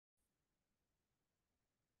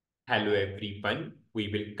Hello everyone, we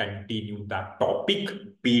will continue the topic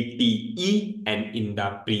PTE, and in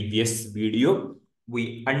the previous video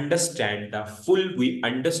we understood the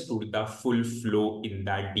full flow in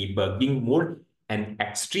the debugging mode, an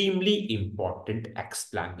extremely important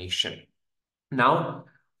explanation. Now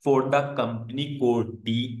for the company code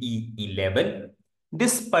DE11,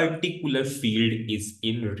 this particular field is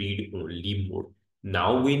in read-only mode.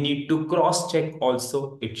 Now we need to cross-check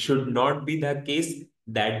also. It should not be the case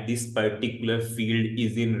that this particular field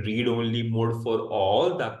is in read-only mode for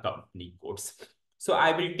all the company codes. So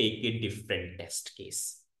I will take a different test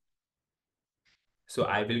case. So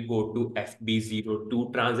I will go to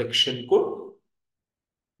FB02 transaction code.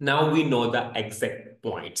 Now we know the exact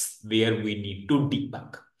points where we need to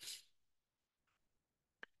debug.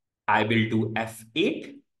 I will do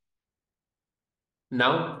F8.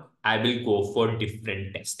 Now I will go for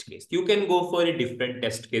different test case. You can go for a different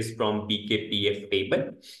test case from BKPF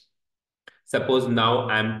table. Suppose now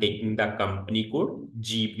I'm taking the company code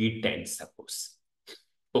GB10, suppose.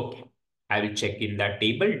 Okay. I will check in the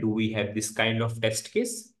table. Do we have this kind of test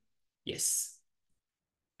case? Yes.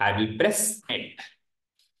 I will press enter.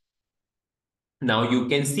 Now you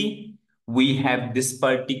can see we have this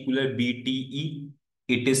particular BTE.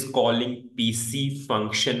 It is calling PC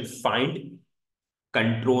function find.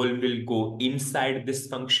 Control will go inside this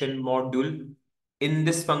function module. In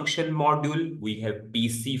this function module, we have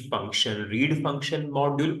PC function read function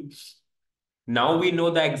module. Now we know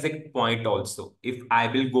the exact point also. If I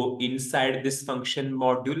will go inside this function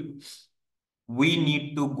module, we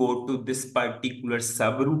need to go to this particular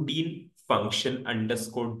subroutine function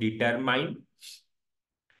underscore determine.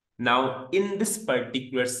 Now in this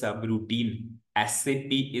particular subroutine,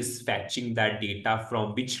 SAP is fetching the data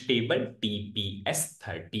from which table?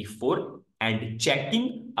 TPS34, and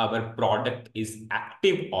checking our product is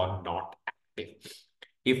active or not active.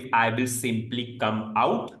 If I will simply come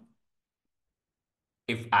out,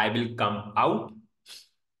 if I will come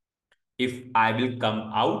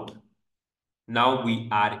out, now we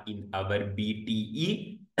are in our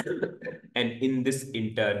BTE and in this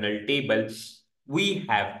internal table, we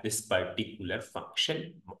have this particular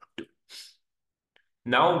function module.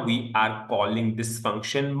 Now we are calling this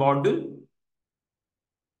function module.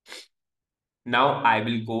 Now I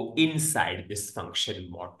will go inside this function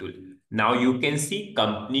module. Now you can see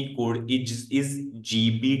company code is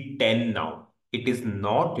GB10 now. It is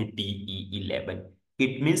not DE11.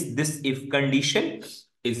 It means this if condition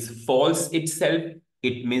is false itself.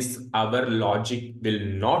 It means our logic will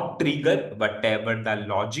not trigger whatever the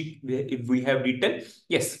logic if we have written.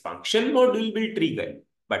 Yes, function module will trigger,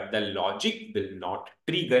 but the logic will not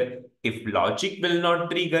trigger. If logic will not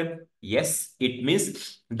trigger, yes, it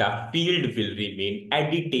means the field will remain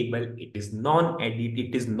editable. It is non-edit.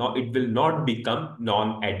 It will not become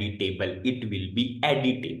non-editable. It will be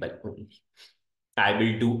editable only. I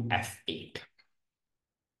will do F8.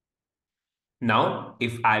 Now,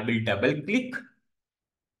 if I will double click,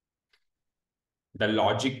 the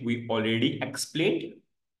logic we already explained.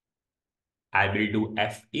 I will do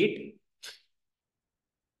F8.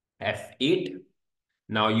 F8.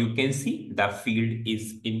 Now you can see the field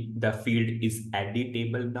is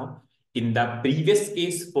editable now. In the previous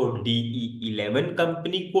case for DE11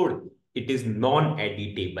 company code, it is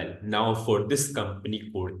non-editable. Now for this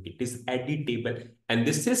company code, it is editable. And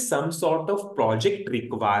this is some sort of project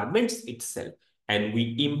requirements itself. And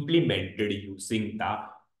we implemented using the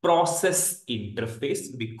process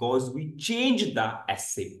interface because we changed the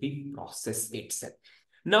SAP process itself.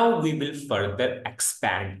 Now we will further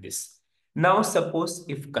expand this. Now, suppose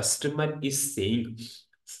if customer is saying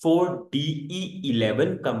for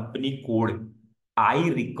DE11 company code, I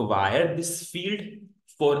require this field.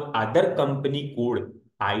 For other company code,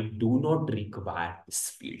 I do not require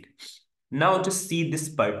this field. Now just see this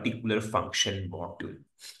particular function module.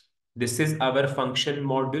 This is our function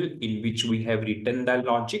module in which we have written the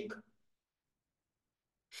logic.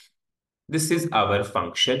 This is our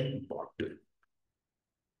function module.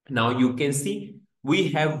 Now you can see we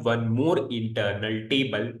have one more internal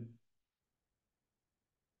table,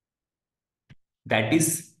 that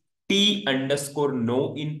is T underscore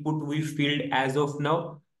no input we filled as of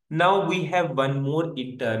now. Now we have one more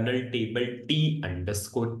internal table, T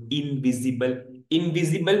underscore invisible.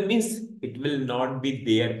 Invisible means it will not be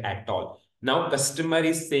there at all. Now customer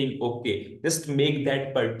is saying, okay, just make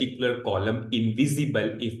that particular column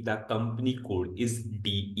invisible if the company code is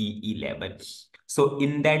DE11. So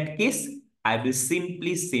in that case, I will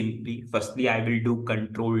firstly, I will do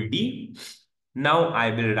Control D. Now I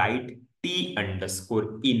will write T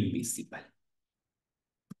underscore invisible.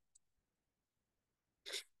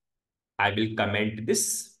 I will comment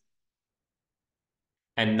this.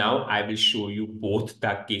 And now I will show you both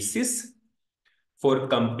the cases. For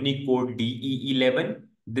company code DE11,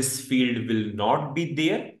 this field will not be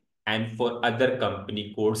there. And for other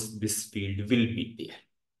company codes, this field will be there.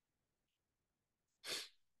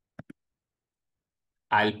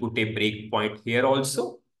 I'll put a breakpoint here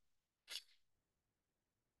also.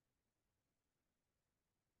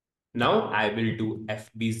 Now I will do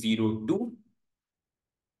FB02.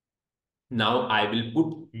 Now I will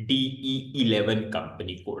put DE11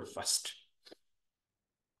 company code first.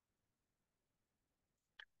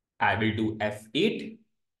 I will do F8.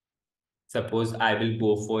 Suppose I will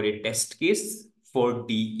go for a test case for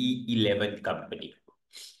DE11 company.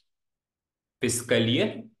 Fiscal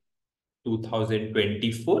year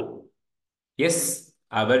 2024. Yes,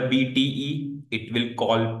 our BTE, it will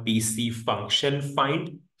call PC function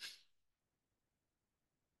find.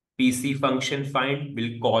 PC function find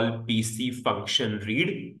will call PC function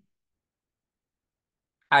read.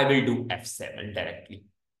 I will do F7 directly.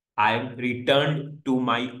 I returned to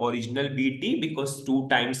my original BT because 2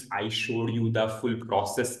 times I showed you the full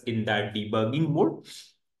process in the debugging mode.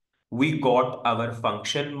 We got our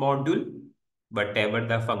function module, whatever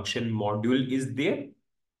the function module is there.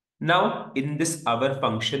 Now, in this our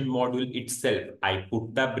function module itself, I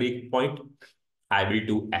put the breakpoint. I will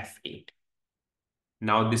do F8.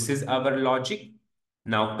 Now, this is our logic.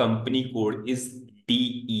 Now, company code is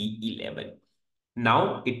DE11.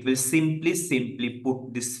 Now, it will simply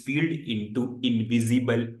put this field into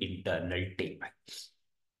invisible internal table.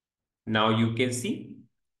 Now, you can see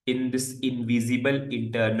in this invisible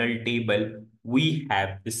internal table, we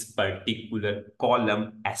have this particular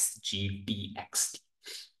column SGTXT.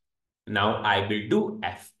 Now, I will do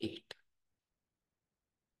F8.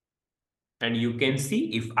 And you can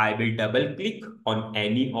see if I will double click on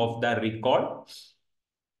any of the record,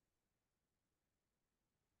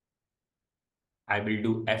 I will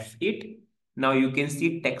do F8. Now you can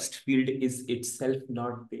see text field is itself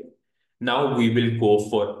not there. Now we will go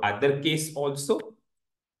for other case also.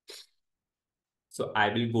 So I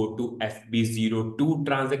will go to FB02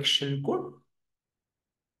 transaction code.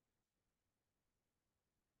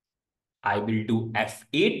 I will do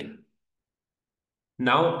F8.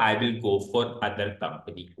 Now I will go for other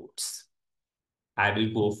company codes. I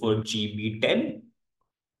will go for GB10.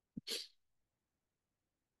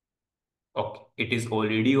 Okay, it is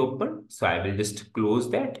already open. So I will just close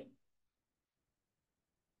that.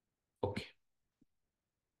 Okay.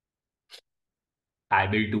 I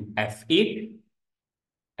will do F8.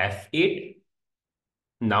 F8.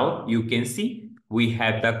 Now you can see we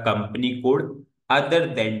have the company code other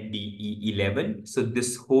than DE11. So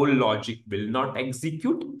this whole logic will not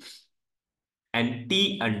execute. And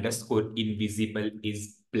T underscore invisible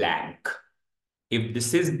is blank. If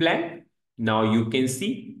this is blank, now you can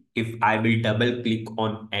see if I will double click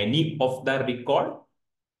on any of the record,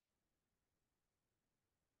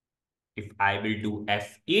 if I will do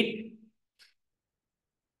F8,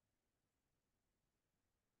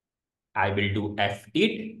 I will do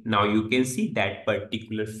F8. Now you can see that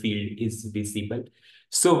particular field is visible.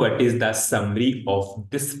 So what is the summary of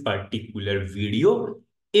this particular video?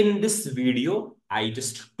 In this video, I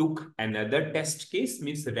just took another test case,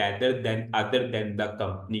 means rather than other than the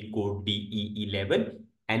company code DE11,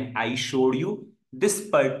 and I showed you this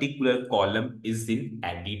particular column is in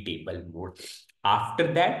editable mode.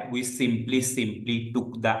 After that, we simply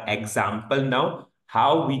took the example now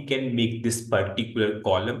how we can make this particular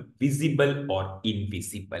column visible or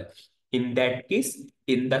invisible. In that case,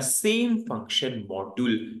 in the same function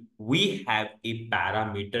module, we have a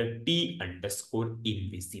parameter T underscore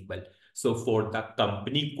invisible. So for the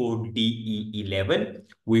company code DE11,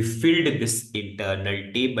 we filled this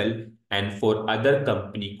internal table, and for other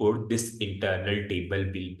company code, this internal table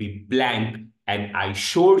will be blank. And I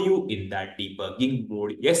showed you in that debugging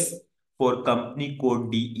mode, yes, for company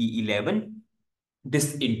code DE11,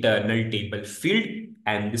 this internal table field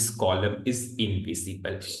and this column is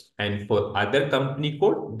invisible. And for other company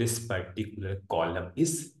code, this particular column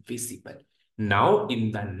is visible. Now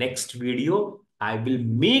in the next video, I will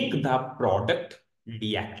make the product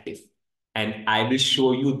deactive. And I will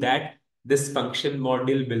show you that this function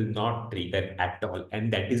module will not trigger at all.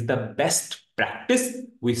 And that is the best practice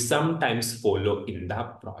we sometimes follow in the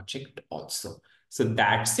project also. So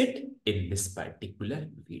that's it in this particular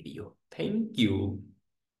video. Thank you.